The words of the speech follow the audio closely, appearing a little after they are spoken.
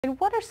And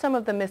what are some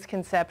of the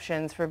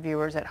misconceptions for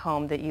viewers at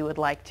home that you would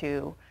like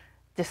to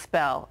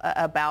dispel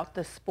about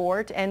the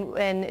sport?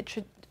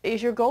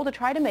 Is your goal to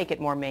try to make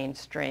it more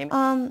mainstream?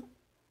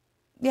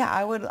 Yeah,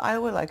 I would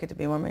like it to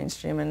be more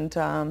mainstream, and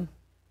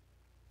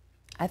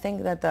I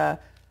think that the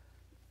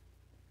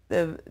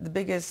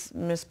biggest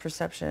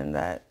misperception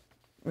that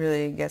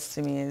really gets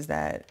to me is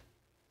that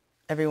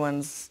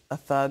everyone's a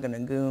thug and a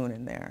goon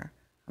in there.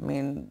 I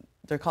mean,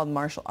 they're called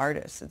martial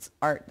artists. It's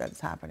art that's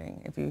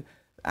happening. If you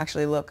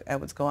actually look at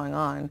what's going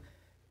on,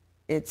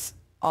 it's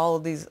all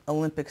of these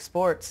Olympic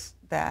sports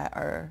that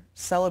are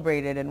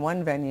celebrated in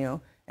one venue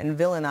and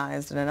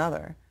villainized in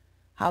another.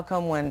 How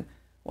come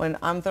when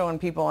I'm throwing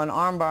people and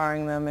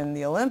arm-barring them in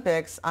the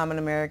Olympics, I'm an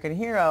American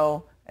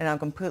hero and I'm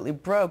completely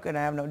broke and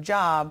I have no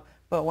job,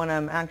 but when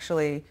I'm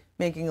actually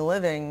making a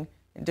living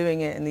and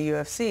doing it in the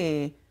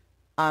UFC,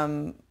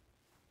 I'm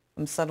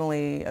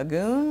suddenly a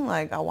goon?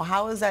 Like,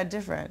 how is that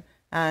different?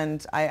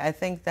 And I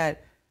think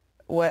that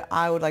what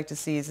I would like to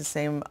see is the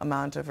same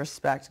amount of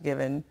respect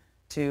given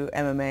to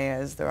MMA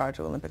as there are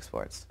to Olympic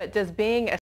sports. But does being a